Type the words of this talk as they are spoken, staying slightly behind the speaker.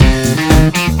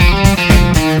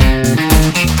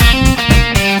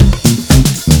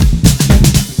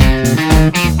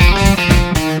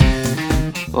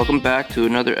welcome back to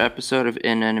another episode of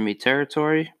In Enemy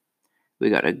Territory.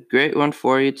 We got a great one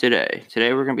for you today.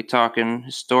 Today we're going to be talking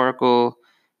historical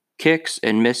kicks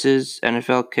and misses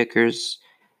NFL kickers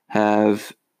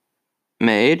have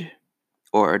made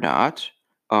or not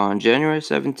on January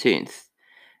 17th.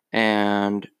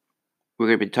 And we're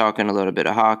going to be talking a little bit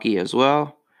of hockey as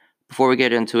well. Before we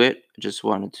get into it, I just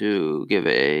wanted to give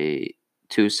a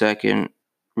 2-second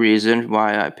reason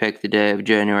why I picked the day of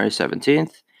January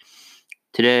 17th.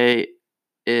 Today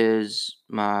is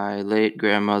my late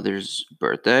grandmother's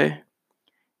birthday,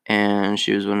 and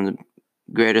she was one of the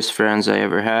greatest friends I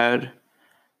ever had.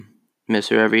 Miss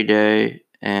her every day,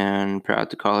 and proud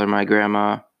to call her my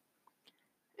grandma.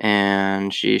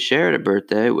 And she shared a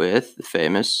birthday with the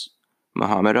famous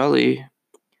Muhammad Ali,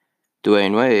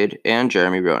 Dwayne Wade, and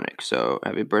Jeremy Roenick. So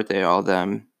happy birthday, all of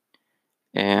them.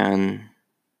 And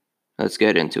let's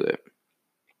get into it.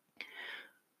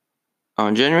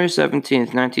 On January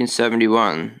 17th,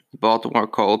 1971, the Baltimore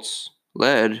Colts,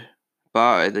 led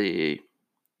by the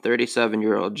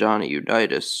 37-year-old Johnny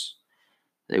Unitas,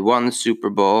 they won the Super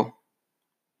Bowl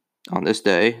on this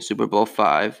day, Super Bowl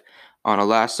V, on a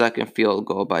last-second field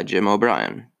goal by Jim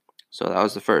O'Brien. So that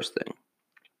was the first thing.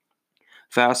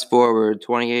 Fast forward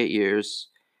 28 years,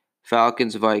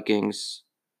 Falcons-Vikings,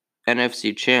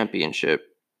 NFC Championship.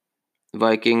 The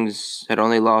Vikings had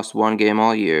only lost one game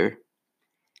all year,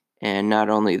 and not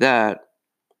only that,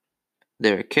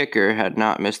 their kicker had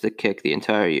not missed a kick the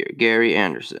entire year, Gary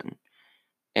Anderson.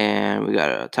 And we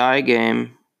got a tie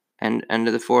game, and end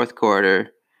of the fourth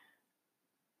quarter,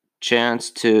 chance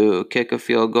to kick a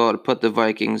field goal to put the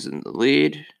Vikings in the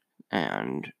lead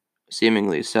and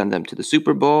seemingly send them to the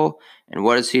Super Bowl. And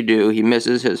what does he do? He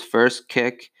misses his first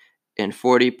kick in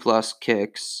 40-plus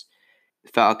kicks. The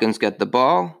Falcons get the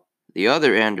ball. The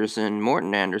other Anderson,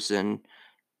 Morton Anderson,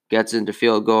 gets into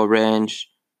field goal range,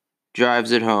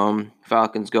 drives it home.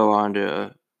 Falcons go on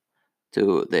to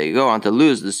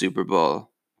lose the Super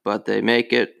Bowl, but they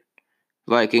make it.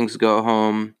 Vikings go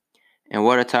home, and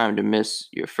what a time to miss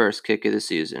your first kick of the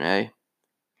season, eh?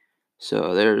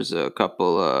 So there's a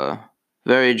couple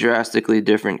very drastically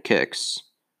different kicks.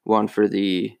 One for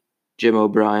the Jim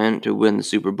O'Brien to win the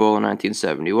Super Bowl in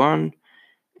 1971,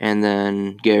 and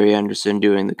then Gary Anderson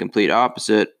doing the complete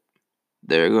opposite.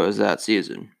 There goes that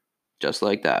season, just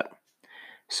like that.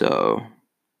 So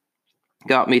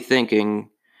got me thinking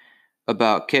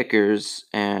about kickers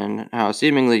and how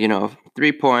seemingly,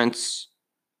 3 points,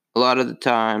 a lot of the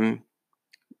time,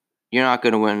 you're not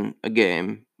going to win a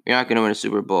game. You're not going to win a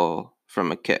Super Bowl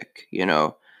from a kick,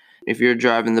 If you're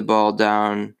driving the ball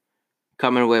down,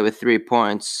 coming away with 3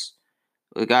 points,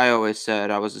 like I always said,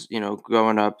 I was,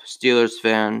 growing up, Steelers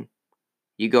fan,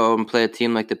 you go and play a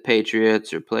team like the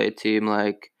Patriots or play a team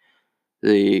like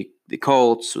the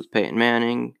Colts with Peyton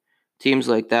Manning, teams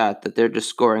like that they're just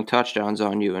scoring touchdowns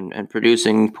on you and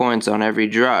producing points on every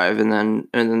drive, and then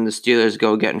the Steelers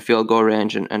go get in field goal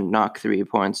range and knock 3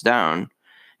 points down.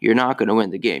 You're not going to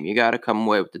win the game. You got to come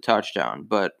away with the touchdown.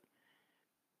 But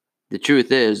the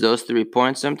truth is, those 3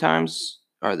 points sometimes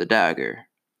are the dagger,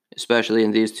 especially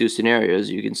in these two scenarios.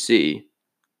 You can see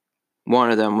one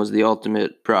of them was the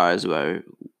ultimate prize by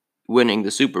winning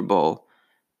the Super Bowl,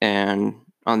 and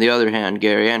on the other hand,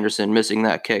 Gary Anderson missing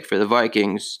that kick for the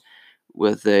Vikings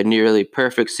with a nearly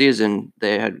perfect season.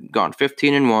 They had gone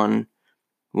 15-1,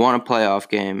 won a playoff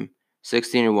game,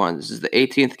 16-1. This is the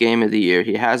 18th game of the year.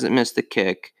 He hasn't missed a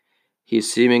kick.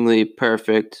 He's seemingly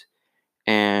perfect,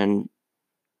 and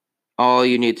all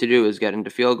you need to do is get into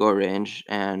field goal range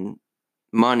and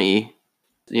money,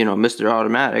 Mr.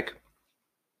 Automatic,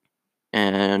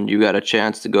 and you got a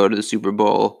chance to go to the Super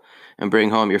Bowl and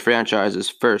bring home your franchise's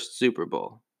first Super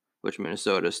Bowl, which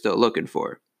Minnesota is still looking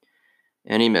for.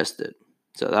 And he missed it.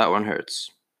 So that one hurts.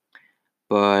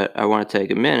 But I want to take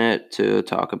a minute to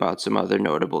talk about some other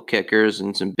notable kickers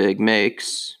and some big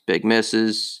makes, big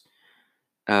misses.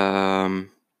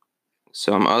 Some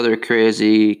other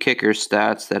crazy kicker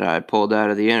stats that I pulled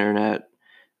out of the internet,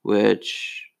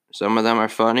 which some of them are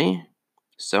funny,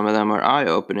 some of them are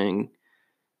eye-opening,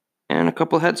 and a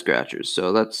couple head scratchers.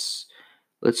 So let's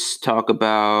talk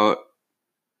about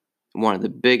one of the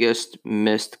biggest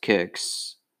missed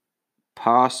kicks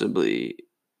possibly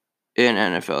in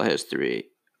NFL history,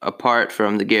 apart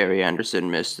from the Gary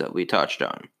Anderson miss that we touched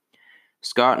on.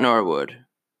 Scott Norwood,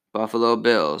 Buffalo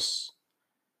Bills.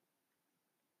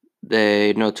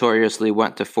 They notoriously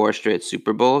went to 4 straight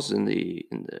Super Bowls in the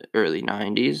early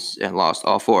 90s and lost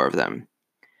all 4 of them.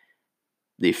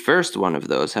 The first one of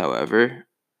those, however,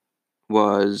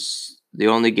 was the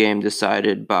only game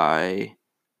decided by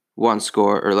 1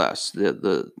 score or less.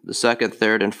 The second,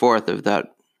 third, and fourth of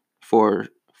that 4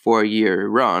 4-year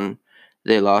run,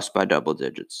 they lost by double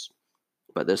digits.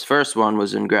 But this first one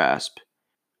was in grasp.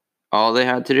 All they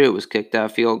had to do was kick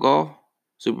that field goal,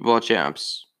 Super Bowl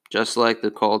champs. Just like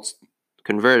the Colts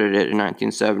converted it in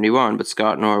 1971, but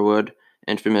Scott Norwood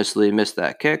infamously missed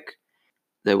that kick.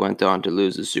 They went on to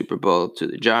lose the Super Bowl to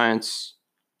the Giants.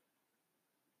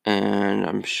 And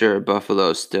I'm sure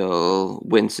Buffalo still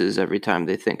winces every time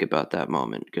they think about that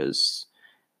moment because,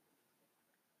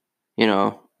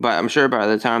 but I'm sure by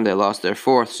the time they lost their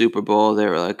 4th Super Bowl, they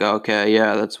were like, okay,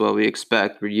 yeah, that's what we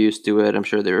expect. We're used to it. I'm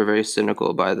sure they were very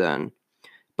cynical by then.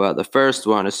 But the first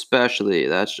one especially,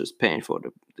 that's just painful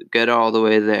to get all the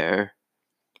way there,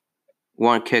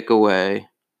 one kick away,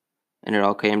 and it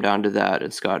all came down to that,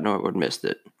 and Scott Norwood missed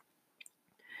it.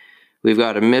 We've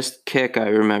got a missed kick I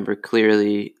remember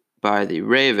clearly by the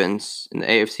Ravens in the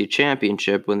AFC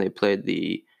Championship when they played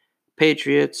the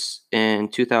Patriots in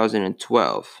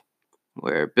 2012,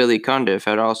 where Billy Cundiff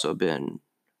had also been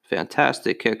a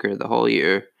fantastic kicker the whole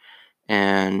year,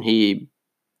 and he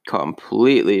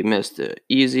completely missed an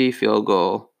easy field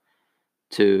goal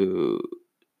to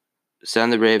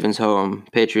send the Ravens home.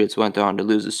 Patriots went on to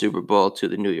lose the Super Bowl to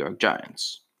the New York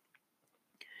Giants.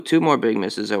 2 more big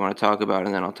misses I want to talk about,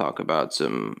 and then I'll talk about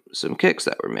some kicks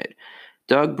that were made.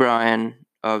 Doug Bryan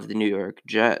of the New York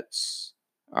Jets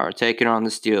are taking on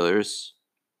the Steelers.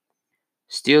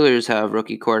 Steelers have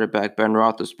rookie quarterback Ben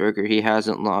Roethlisberger. He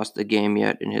hasn't lost a game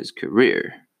yet in his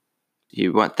career. He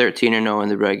went 13-0 in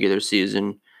the regular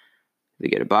season. They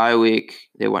get a bye week.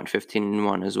 They went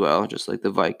 15-1 as well, just like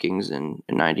the Vikings in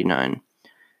 99.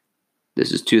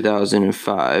 This is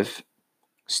 2005.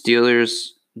 Steelers,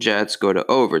 Jets go to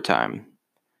overtime.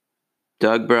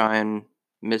 Doug Bryan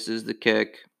misses the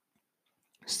kick.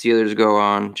 Steelers go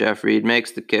on. Jeff Reed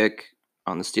makes the kick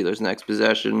on the Steelers' next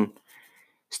possession.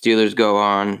 Steelers go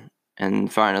on,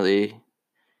 and finally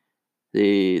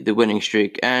the winning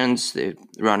streak ends. They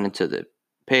run into the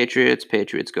Patriots.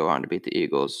 Patriots go on to beat the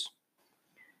Eagles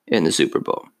in the Super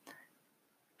Bowl.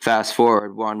 Fast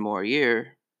forward one more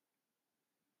year.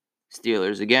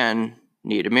 Steelers again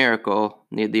need a miracle,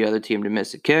 need the other team to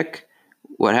miss a kick.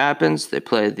 What happens? They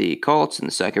play the Colts in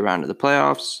the second round of the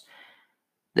playoffs.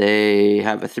 They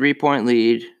have a 3-point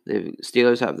lead. The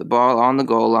Steelers have the ball on the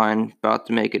goal line, about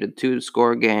to make it a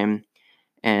 2-score game,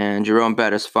 and Jerome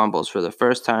Bettis fumbles for the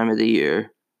first time of the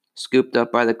year, scooped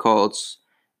up by the Colts,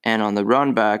 and on the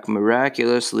run back,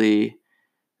 miraculously,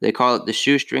 they call it the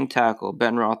shoestring tackle.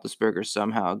 Ben Roethlisberger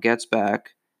somehow gets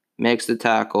back, makes the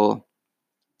tackle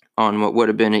on what would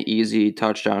have been an easy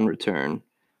touchdown return.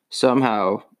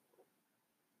 Somehow,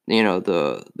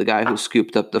 the guy who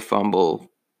scooped up the fumble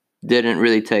didn't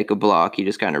really take a block. He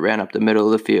just kind of ran up the middle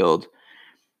of the field.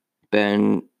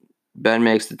 Ben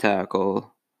makes the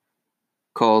tackle.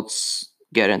 Colts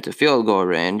get into field goal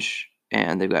range,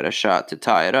 and they've got a shot to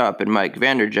tie it up. And Mike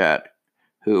Vanderjagt,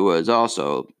 who was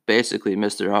also basically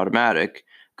Mr. Automatic,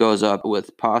 goes up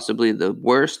with possibly the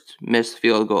worst missed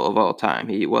field goal of all time.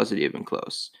 He wasn't even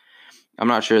close. I'm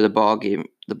not sure the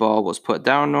ball was put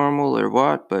down normal or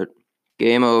what, but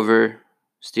game over.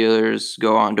 Steelers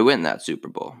go on to win that Super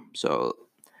Bowl. So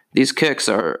these kicks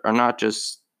are not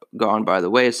just gone by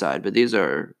the wayside, but these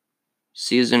are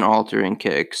season-altering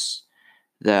kicks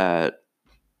that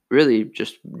really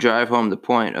just drive home the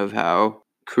point of how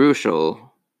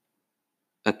crucial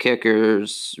a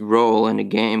kicker's role in a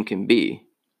game can be.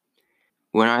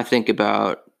 When I think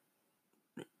about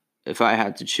if I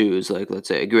had to choose, like, let's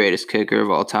say, a greatest kicker of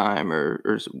all time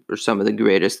or some of the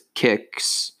greatest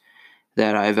kicks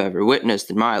that I've ever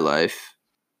witnessed in my life,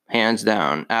 hands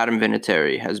down, Adam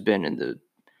Vinatieri has been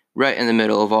right in the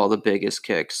middle of all the biggest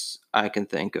kicks I can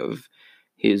think of.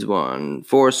 He's won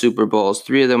 4 Super Bowls,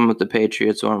 3 of them with the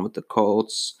Patriots, 1 with the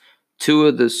Colts. 2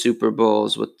 of the Super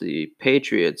Bowls with the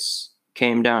Patriots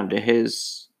came down to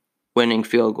his winning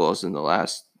field goals in the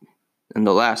last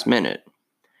minute.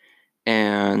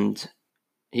 And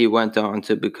he went on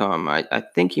to become, I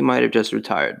think he might have just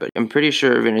retired, but I'm pretty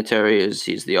sure Vinatieri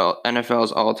he's the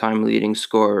NFL's all-time leading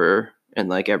scorer in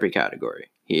like every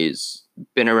category. He's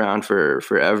been around for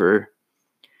forever.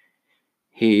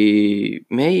 He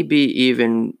maybe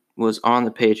even was on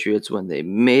the Patriots when they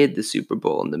made the Super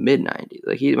Bowl in the mid-90s.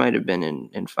 Like, he might have been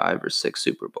in 5 or 6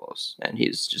 Super Bowls, and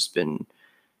he's just been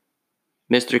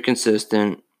Mr.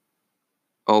 Consistent,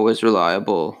 always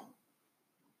reliable,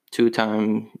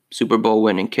 2-time Super Bowl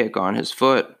winning kick on his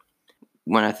foot.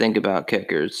 When I think about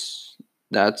kickers,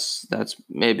 that's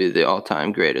maybe the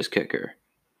all-time greatest kicker.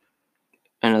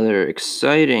 Another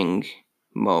exciting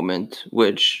moment,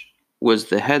 which was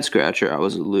the head scratcher I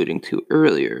was alluding to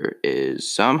earlier,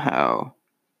 is somehow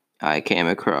I came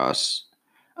across,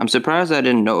 I'm surprised I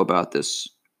didn't know about this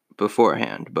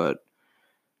beforehand, but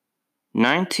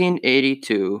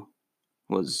 1982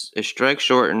 was a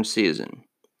strike-shortened season.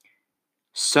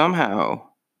 Somehow,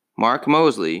 Mark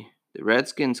Moseley, the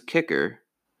Redskins kicker,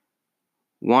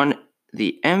 won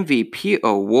the MVP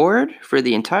award for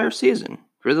the entire season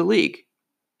for the league.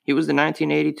 He was the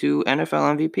 1982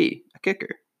 NFL MVP, a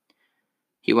kicker.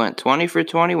 He went 20 for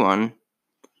 21,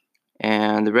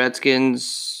 and the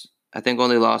Redskins, I think,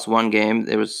 only lost one game.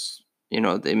 They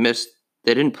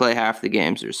didn't play half the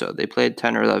games or so. They played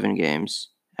 10 or 11 games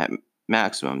at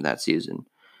maximum that season,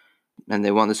 and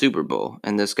they won the Super Bowl.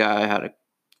 And this guy had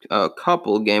a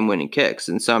couple game-winning kicks,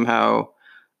 and somehow,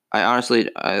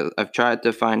 I've tried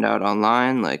to find out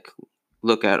online, like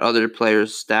look at other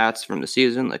players' stats from the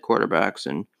season, like quarterbacks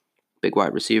and big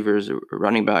wide receivers or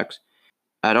running backs.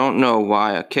 I don't know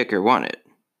why a kicker won it,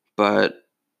 but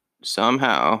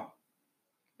somehow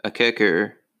a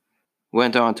kicker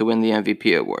went on to win the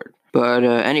MVP award. But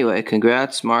anyway,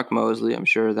 congrats, Mark Moseley. I'm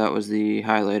sure that was the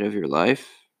highlight of your life.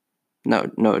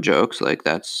 No jokes. Like,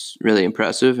 that's really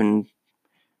impressive, and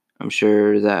I'm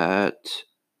sure that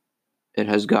it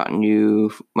has gotten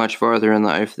you much farther in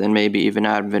life than maybe even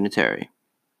Adam Vinatieri.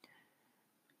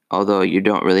 Although you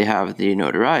don't really have the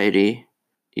notoriety,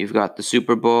 you've got the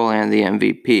Super Bowl and the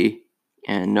MVP,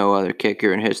 and no other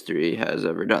kicker in history has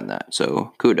ever done that.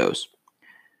 So kudos.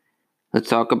 Let's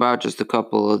talk about just a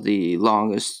couple of the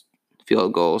longest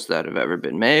field goals that have ever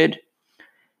been made.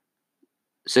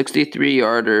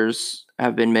 63-yarders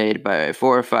have been made by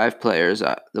 4 or 5 players.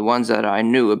 The ones that I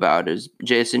knew about is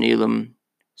Jason Elam,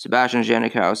 Sebastian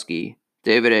Janikowski,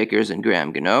 David Akers, and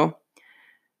Graham Gano,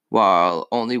 while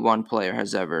only one player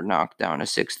has ever knocked down a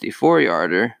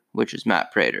 64-yarder, which is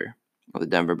Matt Prater of the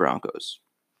Denver Broncos.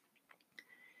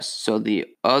 So the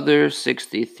other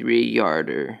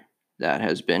 63-yarder that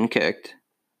has been kicked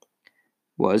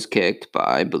was kicked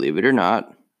by, believe it or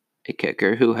not, a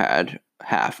kicker who had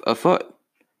half a foot.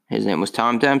 His name was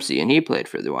Tom Dempsey, and he played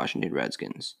for the Washington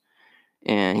Redskins.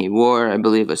 And he wore, I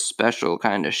believe, a special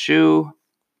kind of shoe.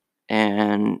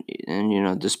 And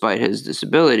despite his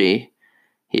disability,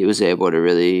 he was able to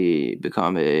really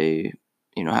become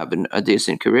have a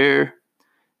decent career.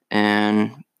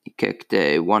 And he kicked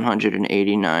a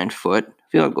 189-foot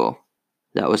field goal.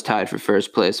 That was tied for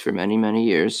first place for many, many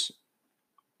years.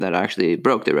 That actually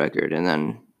broke the record, and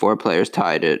then 4 players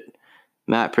tied it.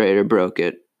 Matt Prater broke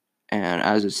it, and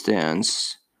as it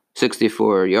stands,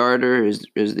 64-yarder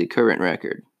is the current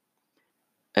record.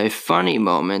 A funny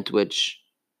moment, which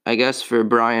I guess for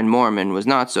Brian Moorman was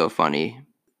not so funny.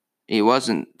 He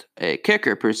wasn't a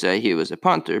kicker per se, he was a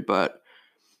punter, but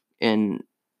in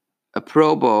a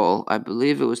Pro Bowl, I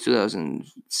believe it was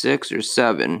 2006 or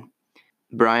 7,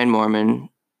 Brian Moorman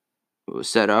was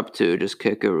set up to just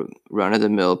kick a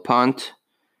run-of-the-mill punt.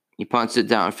 He punts it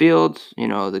downfield.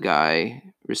 The guy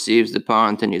receives the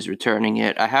punt and he's returning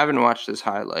it. I haven't watched this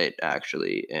highlight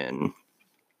actually in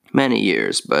many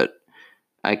years, but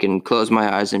I can close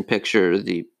my eyes and picture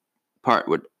the part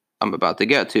what I'm about to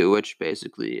get to, which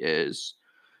basically is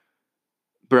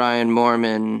Brian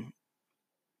Moorman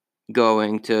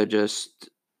going to just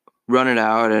run it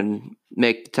out and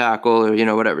make the tackle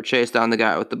or, whatever, chase down the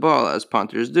guy with the ball as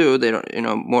punters do. They don't,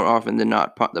 more often than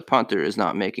not, the punter is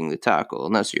not making the tackle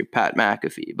unless you're Pat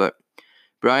McAfee. But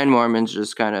Brian Moorman's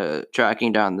just kind of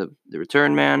tracking down the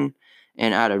return man,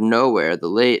 and out of nowhere, the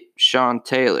late Sean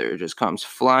Taylor just comes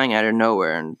flying out of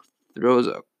nowhere and throws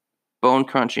a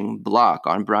bone-crunching block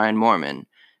on Brian Moorman,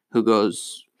 who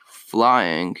goes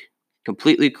flying,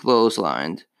 completely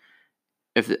clotheslined.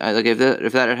 If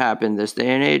that had happened this day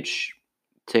and age,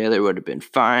 Taylor would have been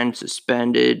fined,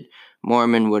 suspended.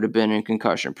 Moorman would have been in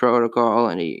concussion protocol,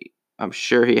 and I'm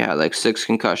sure he had like 6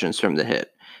 concussions from the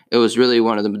hit. It was really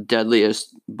one of the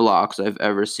deadliest blocks I've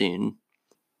ever seen,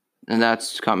 and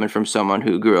that's coming from someone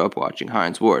who grew up watching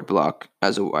Hines Ward block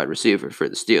as a wide receiver for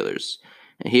the Steelers.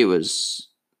 And he was,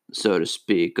 so to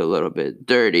speak, a little bit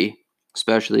dirty,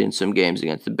 especially in some games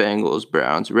against the Bengals,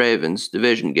 Browns, Ravens,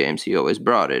 division games. He always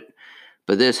brought it.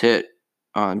 But this hit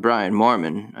on Brian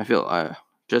Moorman, I feel,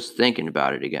 just thinking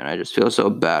about it again, I just feel so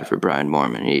bad for Brian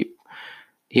Moorman.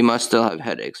 He must still have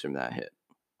headaches from that hit.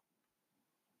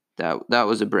 That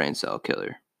was a brain cell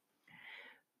killer.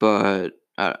 But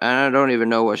I don't even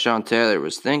know what Sean Taylor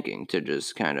was thinking to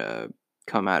just kind of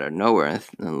come out of nowhere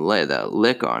and lay that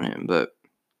lick on him. But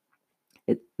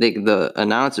the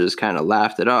announcers kind of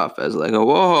laughed it off as like,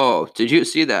 "Whoa, did you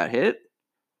see that hit?"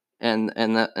 And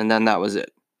then that was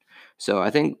it. So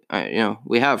I think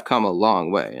we have come a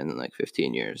long way in like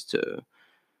 15 years to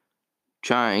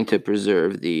trying to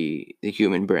preserve the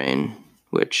human brain,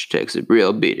 which takes a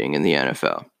real beating in the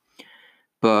NFL.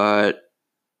 But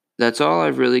that's all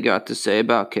I've really got to say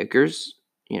about kickers,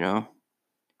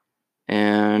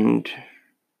 and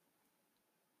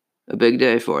a big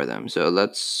day for them. So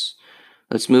let's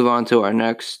move on to our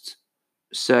next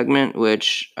segment,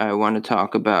 which I want to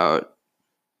talk about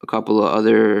a couple of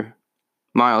other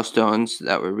milestones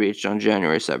that were reached on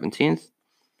January 17th.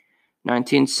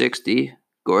 1960,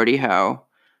 Gordie Howe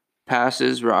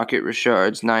passes Rocket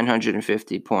Richard's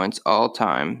 950 points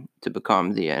all-time to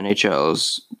become the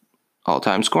NHL's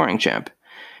all-time scoring champ.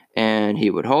 And he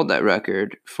would hold that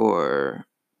record for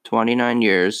 29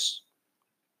 years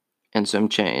and some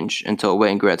change until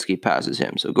Wayne Gretzky passes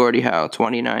him. So Gordie Howe,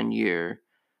 29-year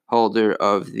holder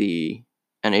of the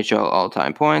NHL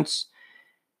all-time points.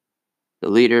 The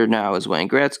leader now is Wayne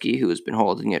Gretzky, who has been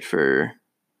holding it for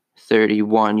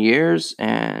 31 years,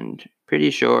 and pretty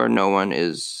sure no one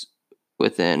is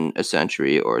within a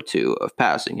century or two of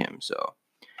passing him. So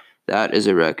that is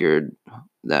a record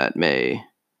that may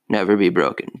never be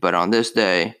broken. But on this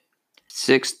day,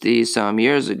 60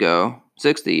 years ago,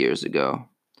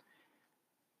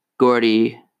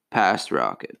 Gordie passed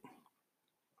Rocket.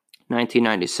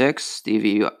 1996,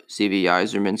 Stevie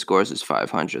Yzerman scores his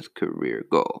 500th career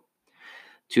goal.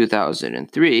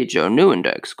 2003, Joe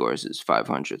Nieuwendyk scores his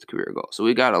 500th career goal. So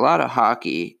we got a lot of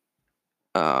hockey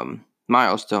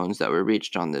milestones that were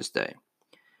reached on this day.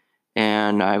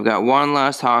 And I've got one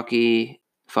last hockey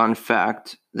fun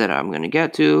fact that I'm going to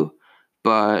get to.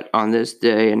 But on this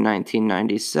day in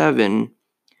 1997,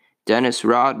 Dennis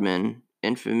Rodman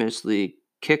infamously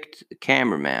kicked the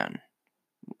cameraman.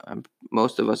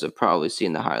 Most of us have probably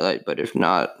seen the highlight, but if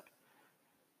not,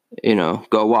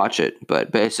 go watch it.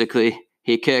 But basically,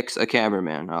 he kicks a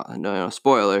cameraman. No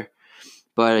spoiler.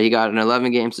 But he got an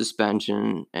 11-game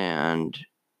suspension and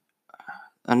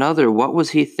another what was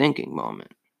he thinking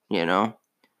moment,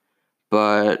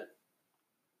 But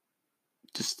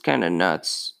just kind of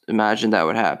nuts. Imagine that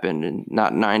would happen in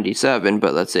not 97,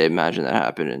 but let's say imagine that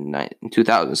happened in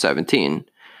 2017.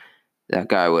 That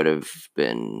guy would have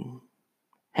been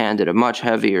handed a much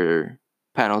heavier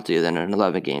penalty than an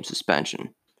 11-game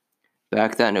suspension.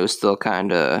 Back then, it was still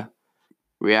kind of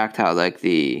react how like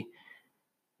the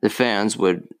fans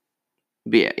would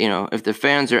be. If the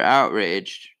fans are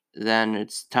outraged, then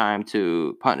it's time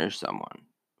to punish someone.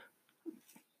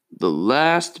 The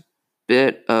last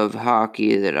bit of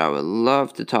hockey that I would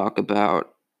love to talk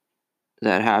about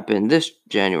that happened this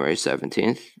January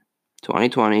 17th,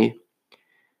 2020,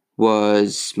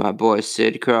 was my boy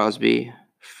Sid Crosby,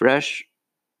 fresh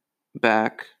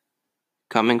back,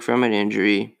 coming from an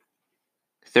injury,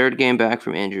 third game back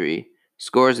from injury,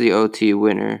 scores the OT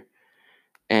winner,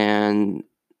 and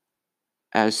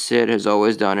as Sid has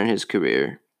always done in his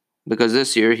career, because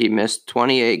this year he missed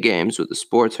 28 games with a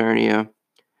sports hernia,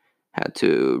 had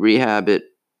to rehab it,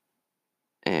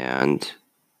 and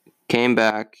came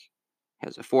back,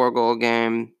 has a 4-goal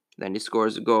game, then he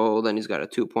scores a goal, then he's got a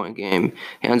 2-point game.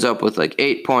 He ends up with like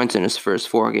 8 points in his first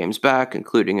 4 games back,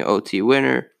 including an OT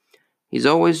winner. He's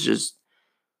always just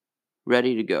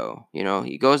ready to go.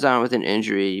 He goes down with an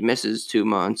injury, he misses 2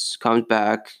 months, comes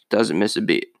back, doesn't miss a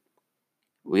beat.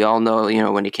 We all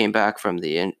know, when he came back from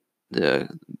the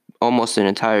almost an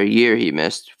entire year he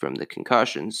missed from the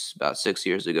concussions about 6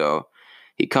 years ago,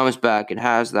 he comes back and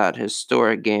has that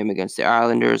historic game against the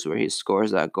Islanders where he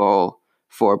scores that goal,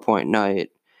 4-point night.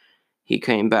 He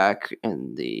came back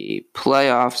in the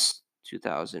playoffs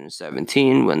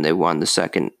 2017 when they won the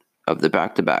second of the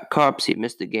back-to-back cups. He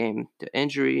missed the game to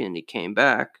injury and he came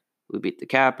back. We beat the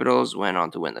Capitals, went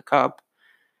on to win the cup.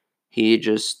 He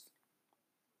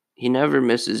never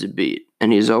misses a beat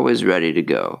and he's always ready to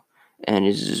go. And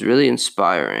it's just really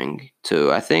inspiring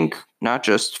to, I think, not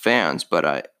just fans, but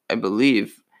I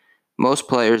believe most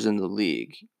players in the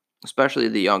league, especially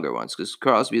the younger ones, because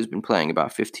Crosby has been playing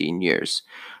about 15 years.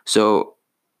 So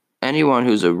anyone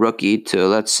who's a rookie to,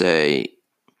 let's say,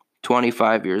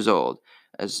 25 years old,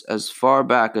 as far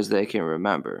back as they can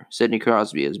remember, Sidney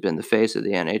Crosby has been the face of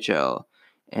the NHL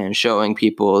and showing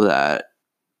people that,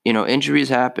 injuries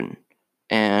happen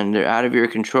and they're out of your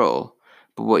control.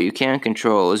 But what you can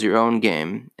control is your own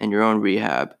game and your own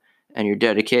rehab and your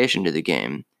dedication to the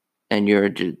game and your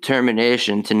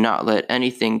determination to not let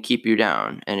anything keep you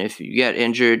down. And if you get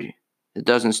injured, it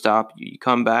doesn't stop you. You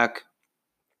come back,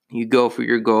 you go for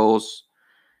your goals,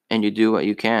 and you do what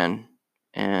you can.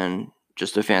 And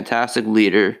just a fantastic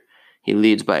leader. He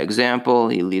leads by example.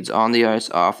 He leads on the ice,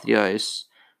 off the ice.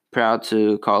 Proud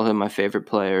to call him my favorite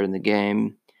player in the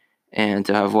game and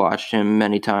to have watched him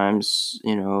many times,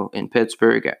 in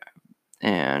Pittsburgh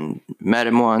and met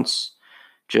him once.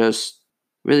 Just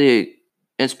really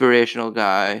inspirational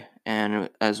guy And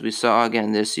as we saw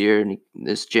again this year,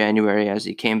 this January, as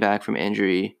he came back from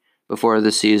injury before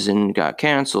the season got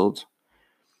canceled,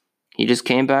 he just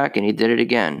came back and he did it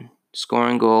again,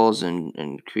 scoring goals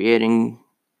and creating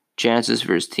chances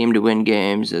for his team to win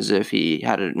games as if he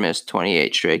hadn't missed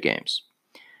 28 straight games.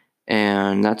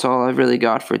 And that's all I've really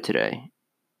got for today.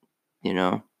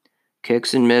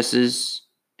 Kicks and misses,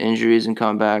 injuries and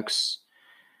comebacks,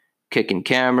 kicking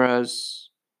cameras,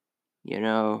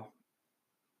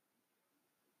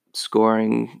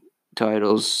 scoring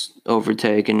titles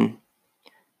overtaken.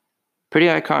 Pretty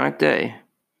iconic day.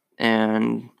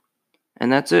 And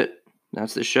that's it.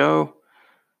 That's the show.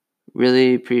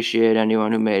 Really appreciate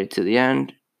anyone who made it to the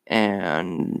end.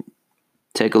 And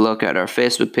take a look at our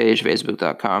Facebook page,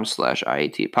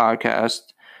 facebook.com/IET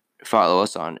podcast. Follow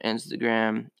us on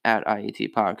Instagram at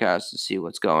IET podcast to see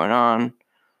what's going on.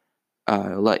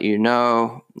 I'll let you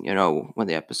know, when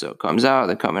the episode comes out.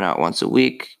 They're coming out once a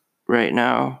week right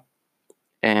now.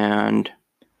 And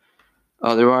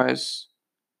otherwise,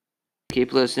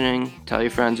 keep listening. Tell your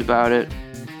friends about it.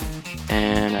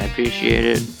 And I appreciate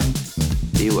it.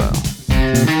 Be well.